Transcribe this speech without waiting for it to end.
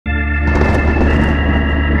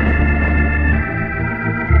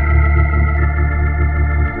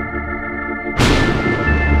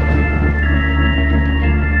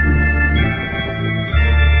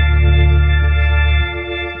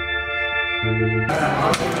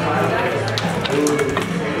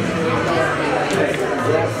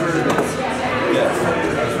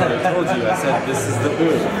I told you, I said, this is the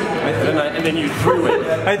boom. And then you threw it.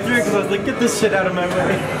 I threw it because I was like, get this shit out of my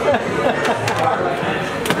way.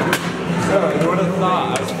 So, you would have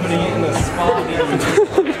thought I was putting it in the spot.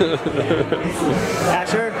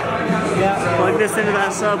 Asher? Yeah. Plug this into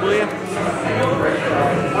that sub, will you?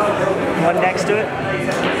 One next to it.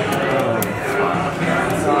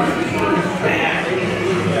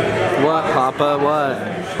 What, Papa? What?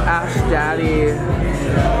 Ash Daddy.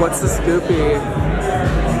 What's the scoopy?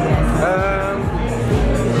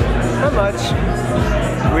 Not much.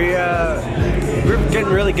 We're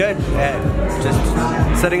getting really good at just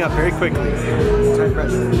setting up very quickly. Time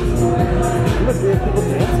pressure.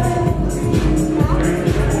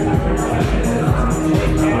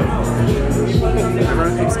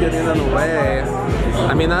 Everyone keeps getting in the way.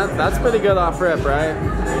 I mean, that's pretty good off rip, right?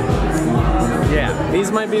 Yeah.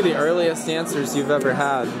 These might be the earliest dancers you've ever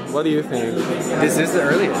had. What do you think? This is the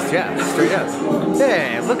earliest, yeah, straight up.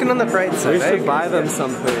 Yeah, looking on the bright side. We should buy them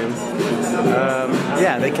something.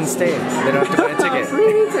 Yeah, they can stay. They don't have to buy a ticket.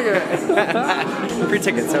 Free ticket. Free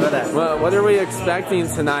tickets, how about that? Well, what are we expecting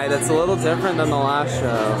tonight? It's a little different than the last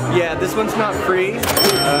show. Yeah, this one's not free.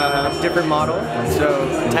 Different model. So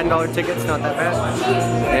 $10 tickets, not that bad.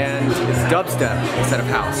 And it's dubstep instead of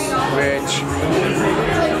house, which,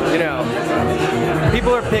 you know,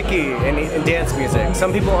 people are picky in dance music.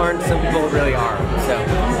 Some people aren't, some people really are. So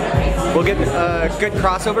we'll get a good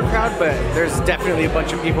crossover crowd, but there's definitely a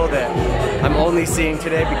bunch of people that I'm only seeing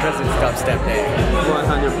today because it's dubstep day.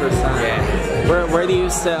 100%. Yeah. Where do you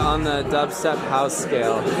sit on the dubstep house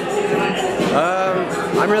scale?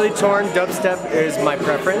 I'm really torn. Dubstep is my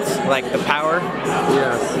preference, like the power.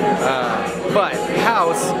 Yes. But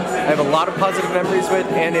house, I have a lot of positive memories with,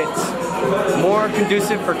 and it's more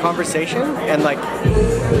conducive for conversation and like,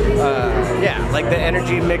 yeah, like the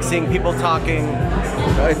energy mixing, people talking.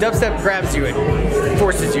 Dubstep grabs you and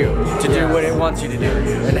forces you to do what it wants you to do.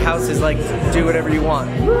 And house is like, do whatever you want.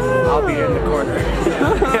 I'll be in the corner.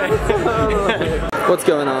 What's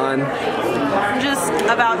going on? I'm just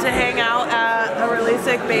about to hang out at a really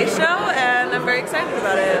sick bass show, and I'm very excited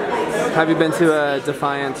about it. Have you been to a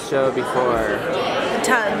Defiance show before?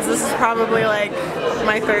 Tons. This is probably like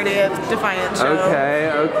my 30th Defiance show.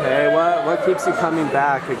 Okay. What keeps you coming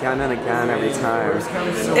back again and again every time?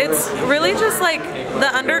 It's really just like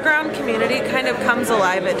the underground community kind of comes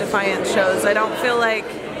alive at Defiance shows. I don't feel like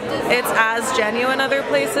it's as genuine other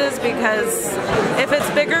places, because if it's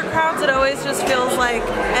bigger crowds, it always just feels like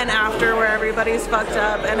an after where everybody's fucked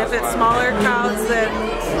up, and if it's smaller crowds, then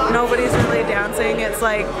nobody's really dancing. It's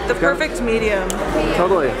like the perfect medium.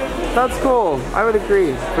 Totally. That's cool. I would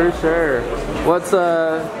agree, for sure. What's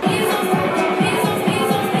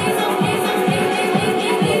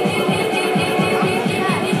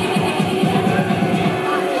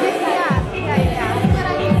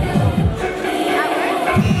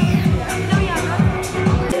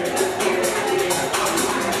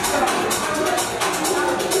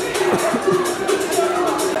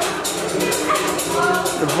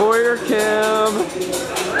Voyeur Kim.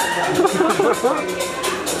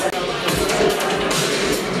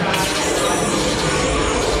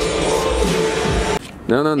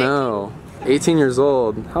 No. 18 years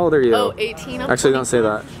old. How old are you? Oh, 18. Actually, don't say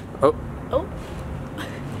that. Oh.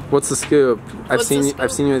 What's the scoop? I've seen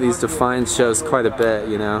you at these Defiance shows quite a bit,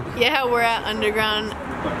 you know. Yeah, we're at Underground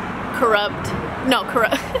we're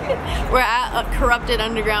at Corrupted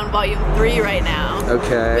Underground Volume 3 right now.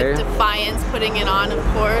 Okay. With Defiance putting it on, of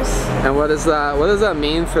course. And what does that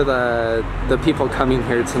mean for the people coming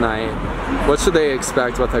here tonight? What should they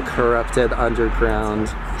expect with a Corrupted Underground?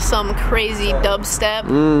 Some crazy dubstep,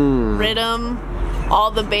 rhythm, all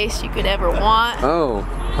the bass you could ever want. Oh,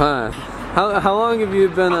 huh. How long have you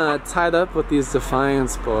been tied up with these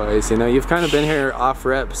Defiance boys? You know, you've kind of been here off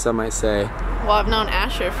rip, some might say. Well, I've known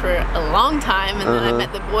Asher for a long time, and then I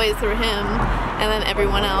met the boys through him, and then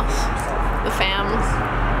everyone else, the fam.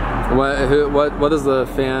 What is the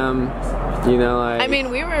fam? You know, I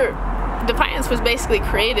mean, Defiance was basically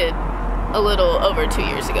created a little over 2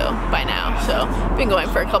 years ago by now, so been going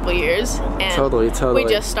for a couple years, and totally. We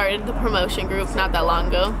just started the promotion group not that long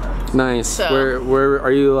ago. Nice. So, where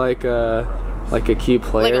are you like a key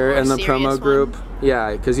player in the promo group?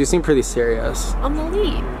 Yeah, because you seem pretty serious. I'm the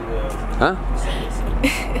lead. Huh?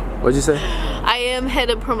 What'd you say? I am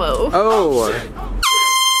head of promo. Oh.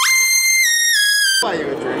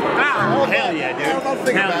 Hell yeah, dude. Don't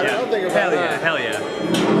think about it. Hell yeah.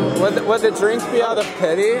 Would the drink be out of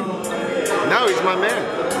pity? No, he's my man.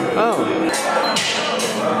 Oh.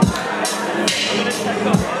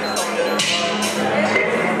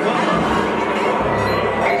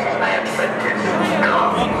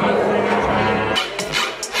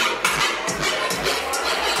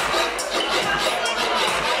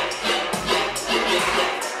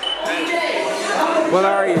 What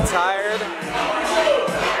are you, tired?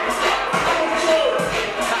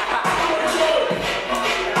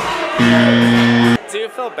 Do you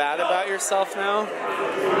feel bad about yourself now?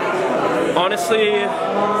 Honestly,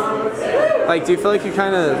 like, do you feel like you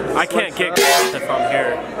kind of... I can't get if I'm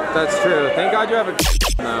here. That's true. Thank God you have a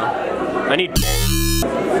now. I need.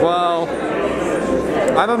 Well,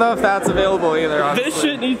 I don't know if that's available either, honestly. This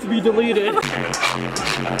shit needs to be deleted.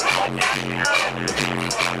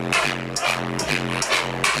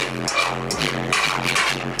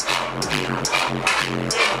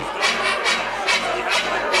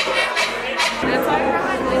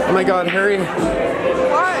 Oh my God, hurry.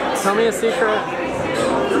 What? Tell me a secret.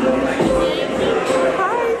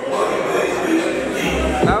 Hi.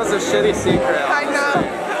 That was a shitty secret. I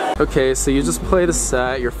know. Okay, so you just played a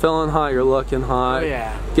set, you're feeling hot, you're looking hot. Oh,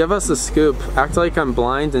 yeah. Give us a scoop. Act like I'm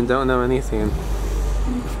blind and don't know anything.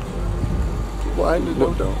 Blind and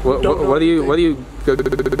don't know. What do you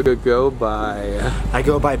go by? I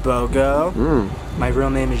go by Bogo. My real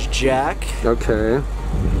name is Jack. Okay.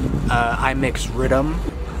 I mix rhythm.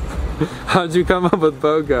 How'd you come up with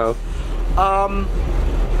Bogo?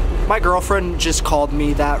 My girlfriend just called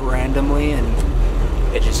me that randomly and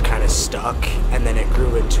it just kind of stuck, and then it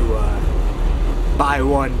grew into a buy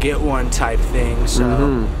one get one type thing,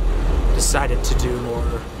 so decided to do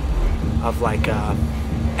more of like a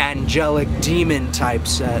angelic demon type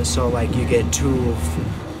set, so like you get two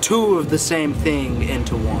of the same thing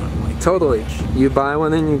into one. Like, Totally. You buy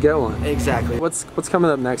one and you get one. exactly. What's coming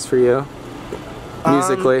up next for you?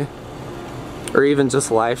 Musically? Or even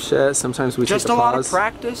just live shit? Sometimes we Just take a lot of pause.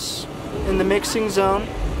 practice in the mixing zone.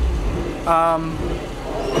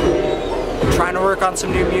 Trying to work on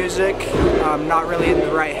some new music. I'm not really in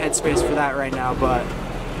the right headspace for that right now, but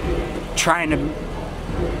trying to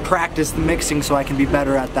practice the mixing so I can be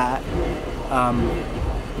better at that.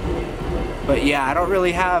 But yeah, I don't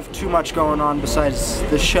really have too much going on besides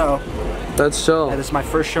the show. That's chill. That is my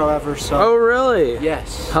first show ever, so. Oh, really?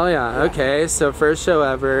 Yes. Hell yeah. Okay, so first show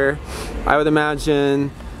ever. I would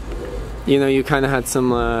imagine, you know, you kind of had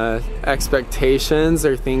some expectations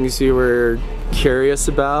or things you were curious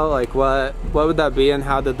about. Like, what would that be, and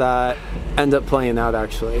how did that end up playing out,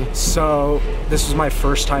 actually? So, this was my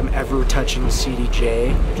first time ever touching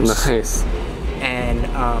CDJ. Nice. And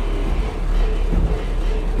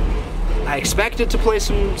I expected to play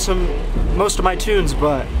most of my tunes,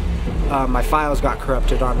 but my files got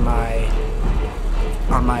corrupted on my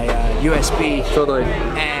USB. Totally.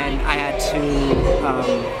 And I had to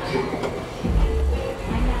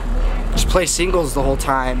just play singles the whole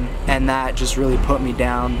time, and that just really put me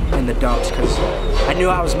down in the dumps because I knew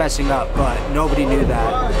I was messing up, but nobody knew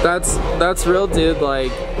that. That's real, dude.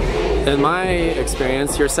 Like, in my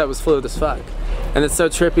experience, your set was fluid as fuck. And it's so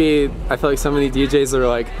trippy. I feel like so many DJs are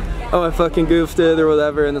like, oh, I fucking goofed it or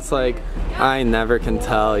whatever, and it's like, I never can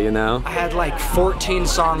tell, you know? I had like 14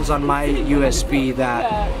 songs on my USB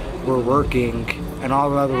that were working, and all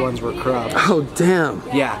the other ones were corrupt. Oh, damn.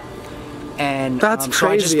 Yeah. And that's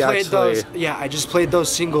crazy, so I just played actually. I just played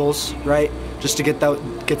those singles, right? Just to get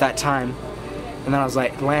that time. And then I was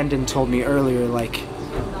like, Landon told me earlier, like,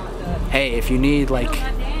 hey, if you need, like,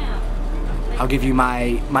 I'll give you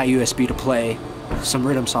my USB to play some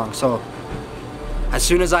rhythm songs. So as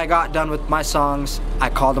soon as I got done with my songs, I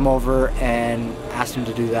called him over and asked him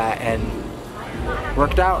to do that, and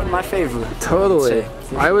worked out in my favor. Totally.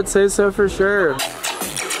 I would say so for sure.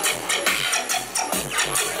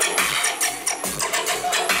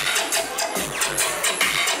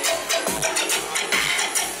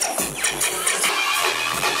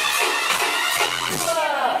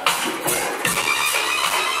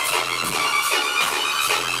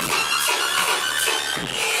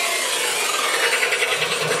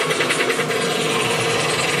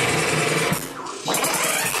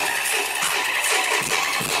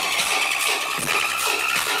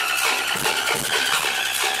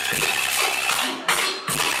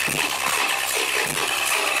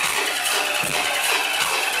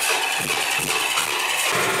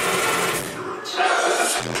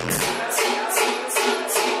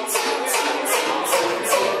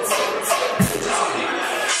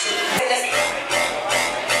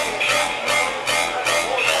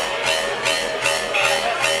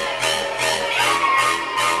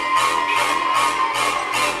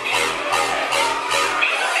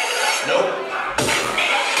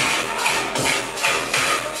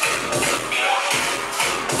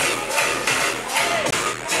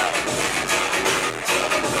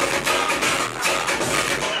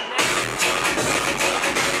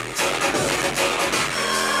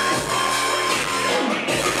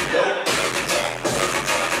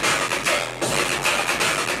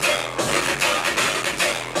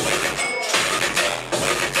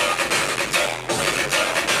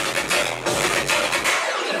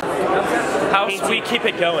 keep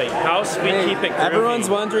it going. House, we keep it groovy. Everyone's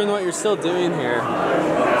wondering what you're still doing here.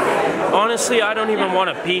 Honestly, I don't even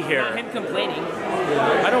want to be here. Not him complaining.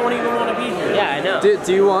 I don't even want to be here. Yeah, I know.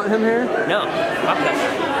 Do you want him here? No. Fuck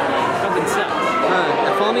that. Fucking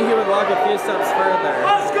sucks. If only he would walk a few steps further.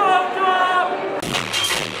 Let's go!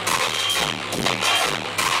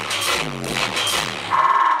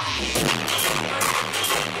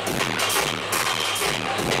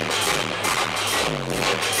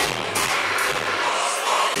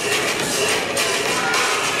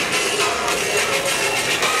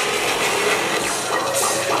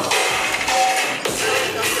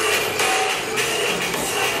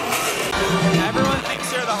 Everyone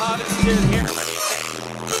thinks you're the hottest dude here.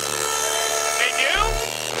 They do?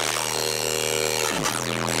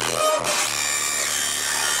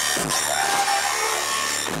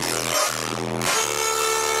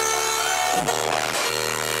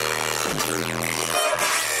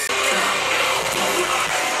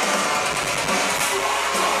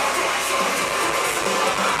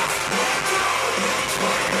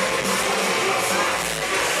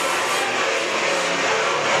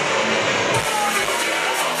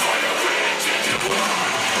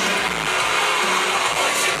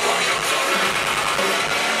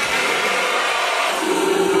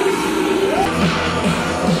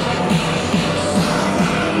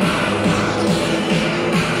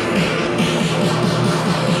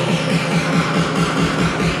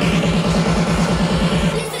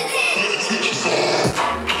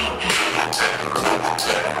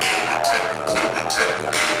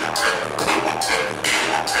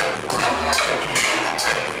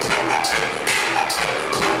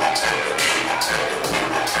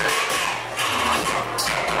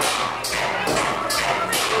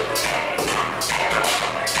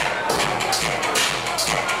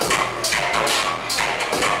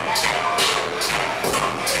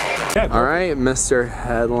 All right, Mr.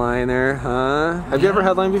 Headliner, huh? Have you ever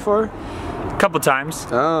headlined before? Couple times.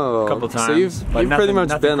 Oh, Couple times. So you've pretty much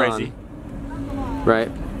been crazy. on.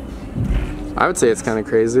 Right. I would say it's kind of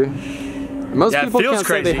crazy. Most people can't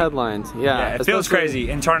say they headlined. Yeah, it feels crazy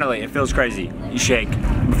internally. It feels crazy. You shake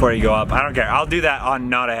before you go up. I don't care. I'll do that on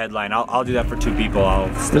not a headline. I'll do that for 2 people.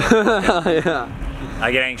 I'll still, yeah.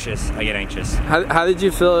 I get anxious. I get anxious. How did you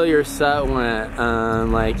feel your set went?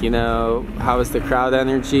 Like, you know, how was the crowd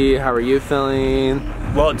energy? How are you feeling?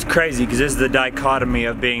 Well, it's crazy because this is the dichotomy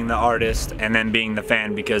of being the artist and then being the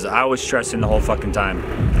fan, because I was stressing the whole fucking time.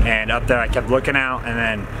 And up there I kept looking out, and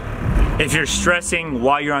then if you're stressing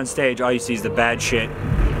while you're on stage, all you see is the bad shit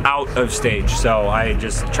out of stage. So I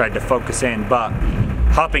just tried to focus in, but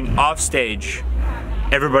hopping off stage,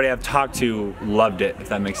 everybody I've talked to loved it, if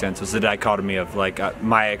that makes sense. It's the dichotomy of like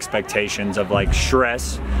my expectations of like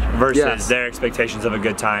stress versus their expectations of a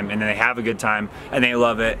good time, and then they have a good time and they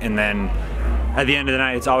love it, and then at the end of the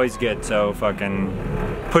night it's always good. So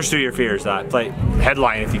fucking push through your fears. Play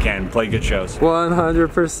headline if you can, play good shows.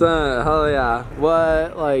 100%, hell yeah.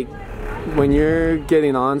 What, like, when you're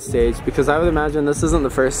getting on stage, because I would imagine this isn't the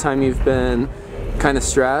first time you've been kind of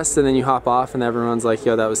stressed and then you hop off and everyone's like,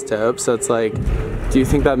 yo, that was dope. So it's like, do you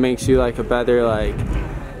think that makes you like a better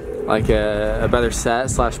a better set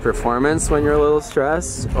slash performance when you're a little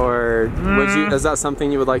stressed? Or is that something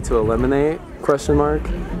you would like to eliminate, question mark?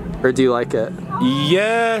 Or do you like it?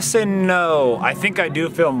 Yes and no. I think I do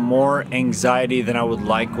feel more anxiety than I would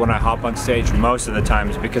like when I hop on stage most of the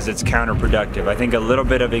times, because it's counterproductive. I think a little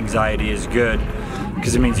bit of anxiety is good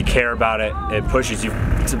because it means you care about it. It pushes you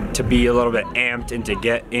to be a little bit amped and to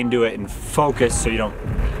get into it and focus so you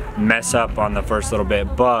don't mess up on the first little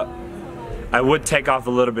bit. But I would take off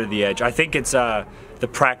a little bit of the edge. I think it's the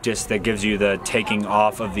practice that gives you the taking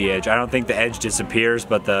off of the edge. I don't think the edge disappears,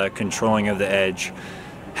 but the controlling of the edge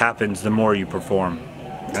happens the more you perform.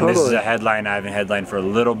 And this is a headline. I haven't headlined for a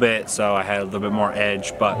little bit, so I had a little bit more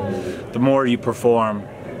edge, but the more you perform,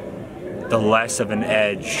 the less of an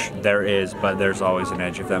edge there is, but there's always an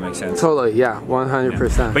edge, if that makes sense. Totally, yeah,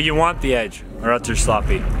 100%. Yeah. But you want the edge, or else you're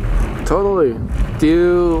sloppy. Totally. Do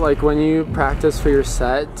you, like, when you practice for your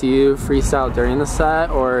set, do you freestyle during the set,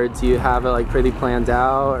 or do you have it like pretty planned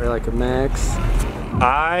out, or like a mix?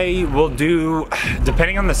 I will do,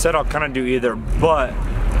 depending on the set, I'll kind of do either, but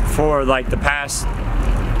for like the past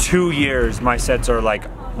 2 years, my sets are like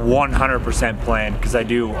 100% planned because I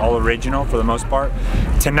do all original for the most part.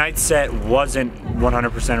 Tonight's set wasn't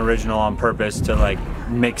 100% original on purpose to like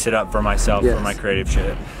mix it up for myself, for my creative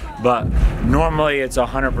shit. But normally it's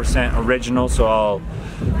 100% original, so I'll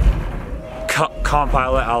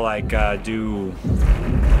compile it. I'll like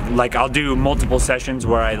I'll do multiple sessions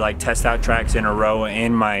where I like test out tracks in a row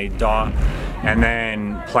in my DAW, and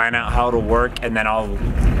then plan out how to work, and then I'll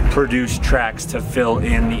produce tracks to fill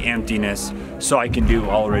in the emptiness so I can do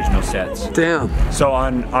all original sets. Damn. So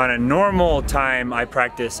on a normal time, I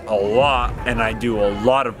practice a lot and I do a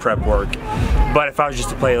lot of prep work. But if I was just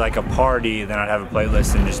to play like a party, then I'd have a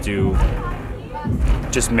playlist and just do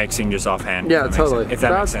mixing just offhand. Yeah, totally. If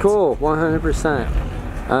that makes sense. That's cool, 100%.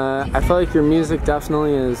 I feel like your music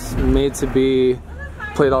definitely is made to be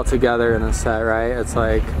played all together in a set, right? It's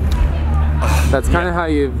like, that's kind of how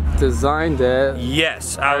you've designed it.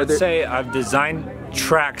 Yes, I would say I've designed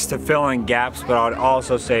tracks to fill in gaps, but I would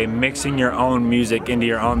also say mixing your own music into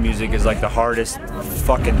your own music is like the hardest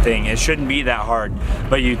fucking thing. It shouldn't be that hard,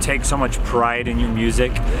 but you take so much pride in your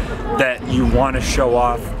music that you want to show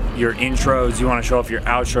off your intros, you want to show off your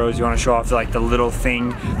outros, you want to show off like the little thing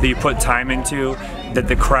that you put time into that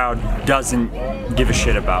the crowd doesn't give a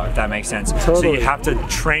shit about, if that makes sense. Totally. So you have to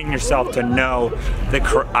train yourself to know that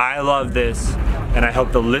I love this and I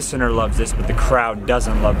hope the listener loves this, but the crowd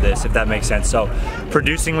doesn't love this, if that makes sense. So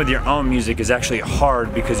producing with your own music is actually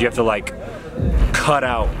hard because you have to like cut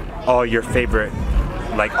out all your favorite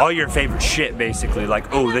shit, basically.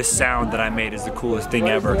 Like, oh, this sound that I made is the coolest thing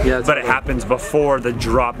ever. Yeah, but it happens before the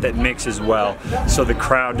drop that mixes well. So the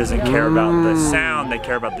crowd doesn't care about the sound, they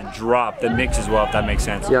care about the drop that mixes well, if that makes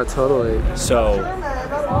sense. Yeah, totally. So,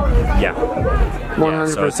 yeah.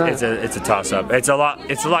 100%. So it's a toss-up. It's a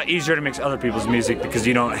lot easier to mix other people's music because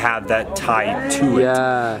you don't have that tie to it.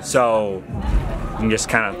 Yeah. So you can just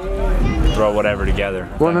kind of throw whatever together.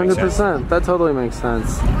 100%. That totally makes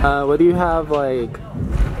sense. What do you have like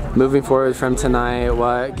moving forward from tonight?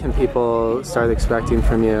 What can people start expecting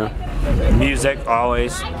from you? Music,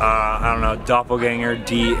 always. I don't know, Doppelganger,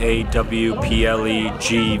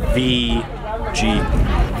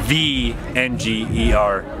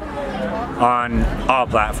 DAWPLEGVGVNGER on all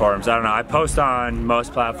platforms. I don't know, I post on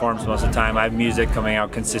most platforms most of the time. I have music coming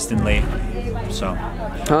out consistently, so.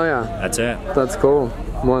 Oh yeah. That's it. That's cool.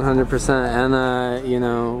 100%. And you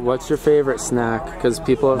know, what's your favorite snack? Because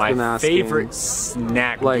people have been asking. My favorite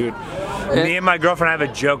snack, like, dude. Me and my girlfriend have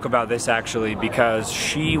a joke about this actually, because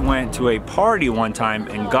she went to a party one time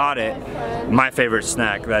and got it, my favorite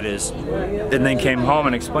snack that is, and then came home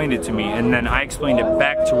and explained it to me, and then I explained it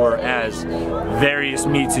back to her as various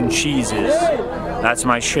meats and cheeses. That's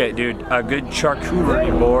my shit, dude. A good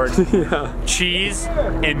charcuterie board, Yeah. cheese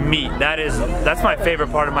and meat. That's my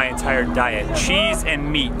favorite part of my entire diet. Cheese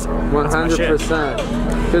and meat. 100%.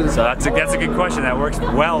 So that's a good question. That works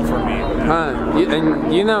well for me.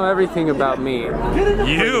 And you know everything about meat.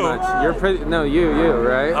 You? You're pretty. No, you,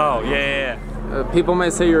 right? Oh yeah. People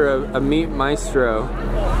might say you're a meat maestro.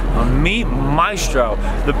 A meat maestro.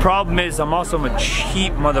 The problem is I'm also a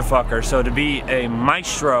cheap motherfucker. So to be a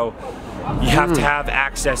maestro, you have to have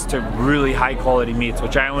access to really high quality meats,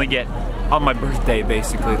 which I only get on my birthday,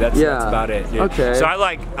 basically. That's about it, dude. Okay. So I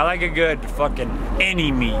like a good fucking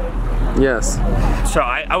any meat. Yes. So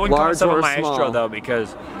I wouldn't call myself a or maestro small? though,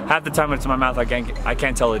 because half the time when it's in my mouth I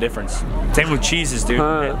can't tell the difference. Same with cheeses, dude.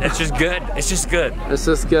 It's just good. It's just good. It's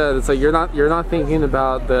just good. It's like you're not thinking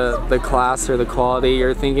about the class or the quality.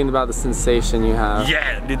 You're thinking about the sensation you have.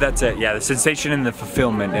 Yeah, dude, that's it. Yeah, the sensation and the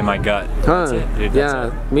fulfillment in my gut. That's it, dude. That's yeah,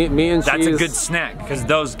 it. meat and cheese. That's a good snack because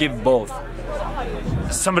those give both.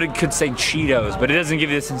 Somebody could say Cheetos, but it doesn't give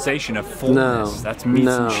you the sensation of fullness. No, That's meats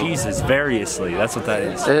and cheeses variously. That's what that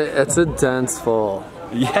is. It's a dense full.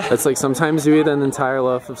 Yeah. It's like sometimes you eat an entire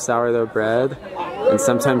loaf of sourdough bread, and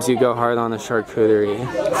sometimes you go hard on a charcuterie.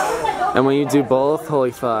 And when you do both,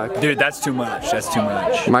 holy fuck. Dude, that's too much. That's too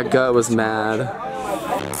much. My gut was mad.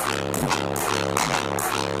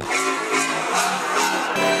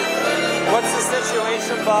 What's the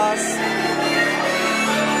situation, boss?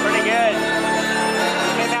 Pretty good.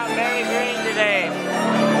 Came out very green today.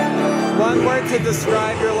 One word to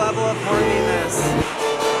describe your level of horniness.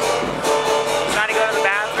 Trying to go to the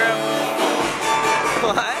bathroom?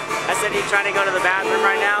 What? I said, you trying to go to the bathroom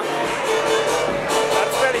right now?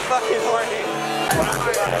 That's pretty fucking horny.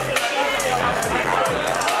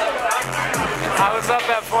 I was up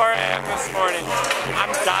at 4 a.m. this morning.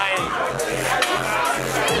 I'm dying.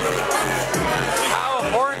 How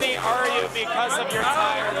horny are you because of your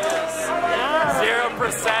tiredness? 0%.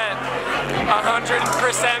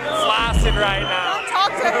 100% flaccid right now. Don't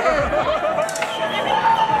talk to her.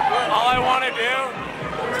 All I want to do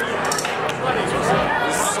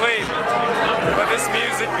is sleep, but this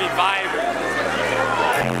music be vibing.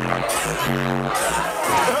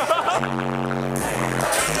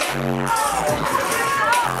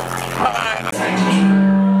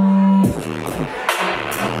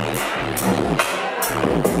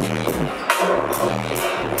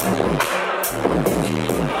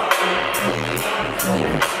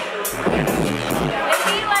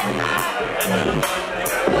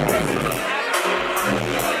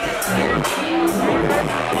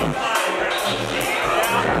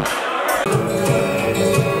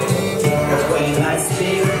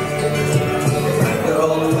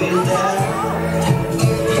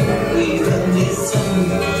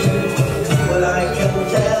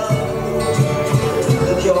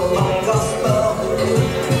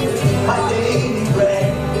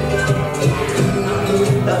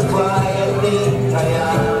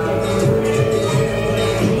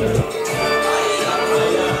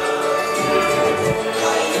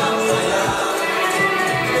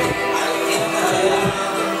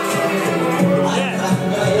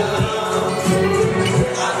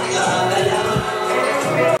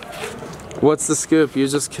 What's the scoop? You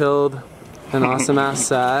just killed an awesome ass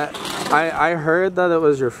set. I heard that it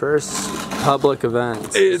was your first public event.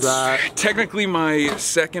 It's technically my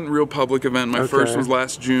second real public event. My first was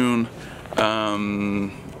last June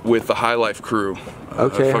with the High Life crew.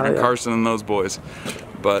 Fucking Carson and those boys.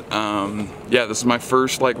 But yeah, this is my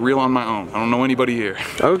first like real on my own. I don't know anybody here.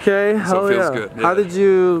 Okay, so it feels good. Yeah. How did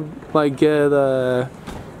you like get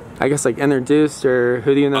I guess like introduced, or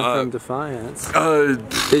who do you know from Defiance?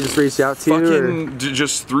 They just reached out to you?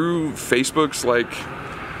 Just through Facebook's like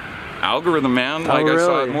algorithm, man. Like really? I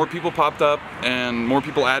saw more people popped up and more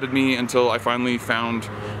people added me until I finally found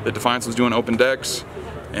that Defiance was doing open decks.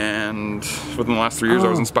 And within the last 3 years I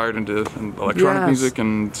was inspired into electronic music,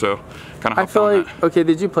 and so kind of I feel like, okay,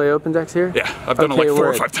 did you play open decks here? Yeah, I've done it like 4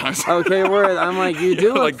 or 5 times. Okay, word. I'm like, you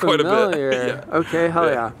do look like quite familiar. A bit. Yeah. Okay,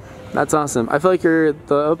 hell yeah. That's awesome. I feel like the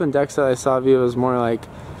open decks that I saw of you was more like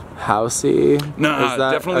housey. No,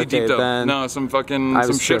 definitely deep though. No, some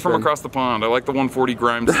shit from across the pond. I like the 140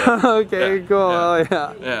 grime stuff. Okay, cool.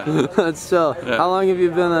 Yeah. Yeah. That's chill. Yeah. How long have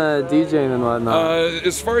you been DJing and whatnot?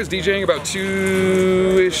 As far as DJing, about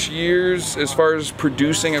 2-ish years. As far as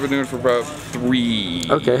producing, I've been doing it for about 3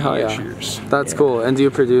 okay, hell yeah. years. That's cool. And do you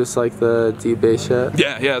produce like the deep bass shit?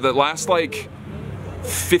 Yeah. The last like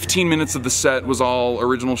 15 minutes of the set was all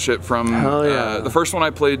original shit from the first one I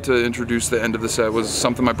played to introduce the end of the set was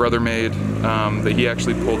something my brother made that he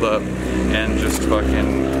actually pulled up and just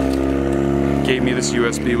fucking gave me this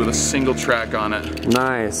USB with a single track on it.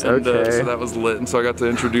 Nice, and, okay. so that was lit, and so I got to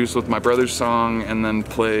introduce with my brother's song and then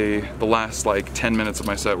play the last like 10 minutes of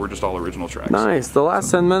my set were just all original tracks. Nice, the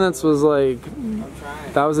last 10 minutes was like,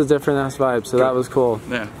 that was a different ass vibe, so that was cool.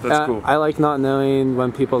 Yeah, that's cool. I like not knowing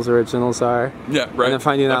when people's originals are. Yeah, right. And then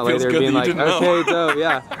finding out later being like, okay, dope,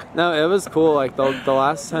 yeah. No, it was cool, like the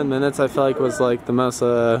last 10 minutes I feel like was like the most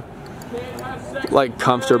like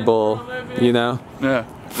comfortable, you know? Yeah.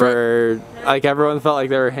 For like everyone felt like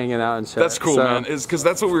they were hanging out and shit. That's cool, man. Is because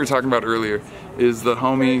that's what we were talking about earlier. Is the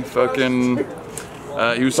homie fucking?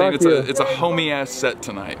 He was saying it's a homie ass set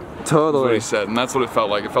tonight. Totally. Is what he said, and that's what it felt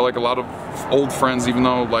like. It felt like a lot of old friends, even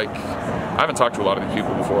though like I haven't talked to a lot of these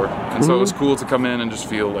people before, and so it was cool to come in and just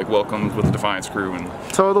feel like welcomed with the Defiance crew and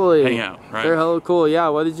hang out. Right? They're hella cool. Yeah.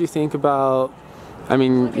 What did you think about? I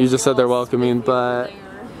mean, you just said they're welcoming, but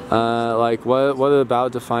like what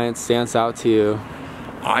about Defiance stands out to you?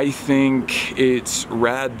 I think it's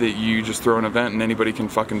rad that you just throw an event and anybody can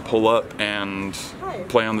fucking pull up and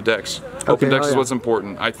play on the decks. Open decks is what's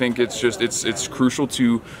important. I think it's just it's crucial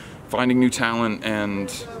to finding new talent,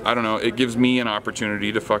 and I don't know, it gives me an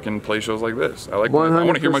opportunity to fucking play shows like this. I like 100%. I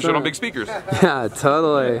want to hear my shit on big speakers. Yeah,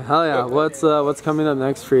 totally. Hell yeah. What's coming up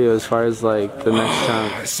next for you as far as like the next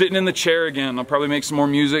chunk? Sitting in the chair again. I'll probably make some more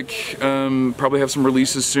music. Probably have some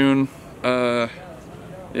releases soon.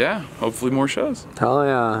 Yeah, hopefully more shows. Hell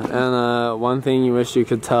yeah. And one thing you wish you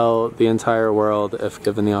could tell the entire world if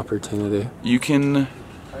given the opportunity? You can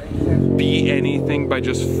be anything by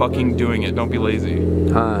just fucking doing it. Don't be lazy.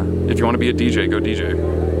 If you want to be a DJ, go DJ.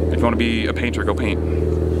 If you want to be a painter, go paint.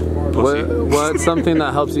 What's something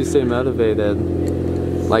that helps you stay motivated?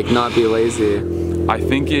 Like not be lazy? I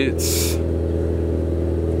think it's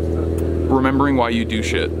remembering why you do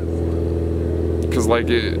shit. Because like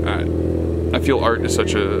I feel art is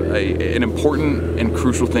such an important and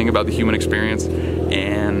crucial thing about the human experience,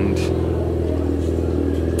 and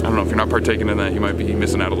I don't know, if you're not partaking in that, you might be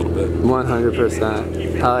missing out a little bit.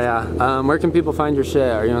 100%. Hell yeah. Where can people find your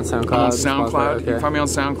shit? Are you on SoundCloud? I'm on SoundCloud. You can find me on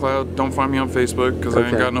SoundCloud. Don't find me on Facebook, because I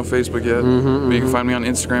ain't got no Facebook yet. But you can find me on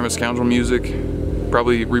Instagram at Scoundrel Music.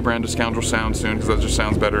 Probably rebrand to Scoundrel Sound soon, because that just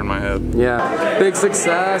sounds better in my head. Yeah. Big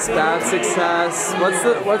success, bad success.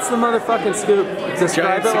 What's the motherfucking scoop?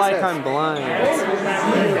 Describe it like I'm blind.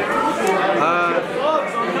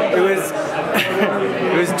 It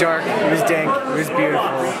was dark, it was dank, it was beautiful,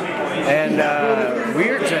 and we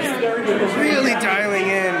were just really dialing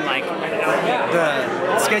in like the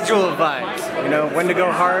schedule of vibes. You know, when to go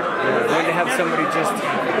hard, when to have somebody just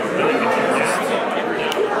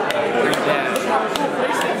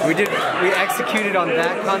yeah. We executed on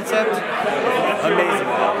that concept. Amazing.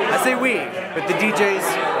 I say we, but the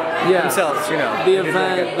DJs themselves, you know. The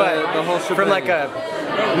event, but the whole shebang. from like a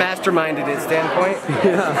masterminded standpoint,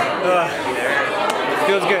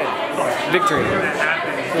 feels good. Victory.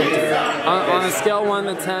 On a scale 1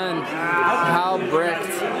 to 10, how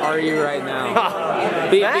bricked are you right now?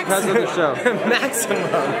 Because of the show.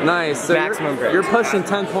 Maximum. Nice. So maximum bricked. You're pushing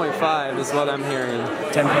 10.5 is what I'm hearing.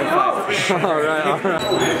 10.5. Sure. All right, all right.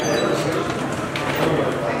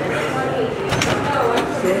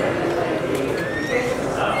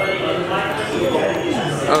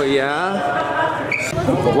 Oh yeah?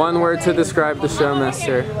 One word to describe the show,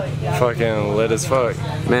 mister. Fucking lit as fuck.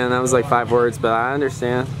 Man, that was like 5 words, but I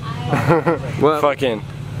understand. What? Fucking.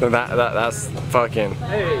 That's fucking.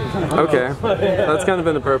 Okay. That's kind of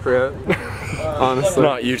inappropriate. Honestly.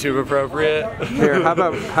 Not YouTube appropriate. Here, how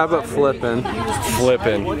about flipping?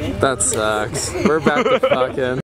 Flipping. That sucks. We're back to fucking.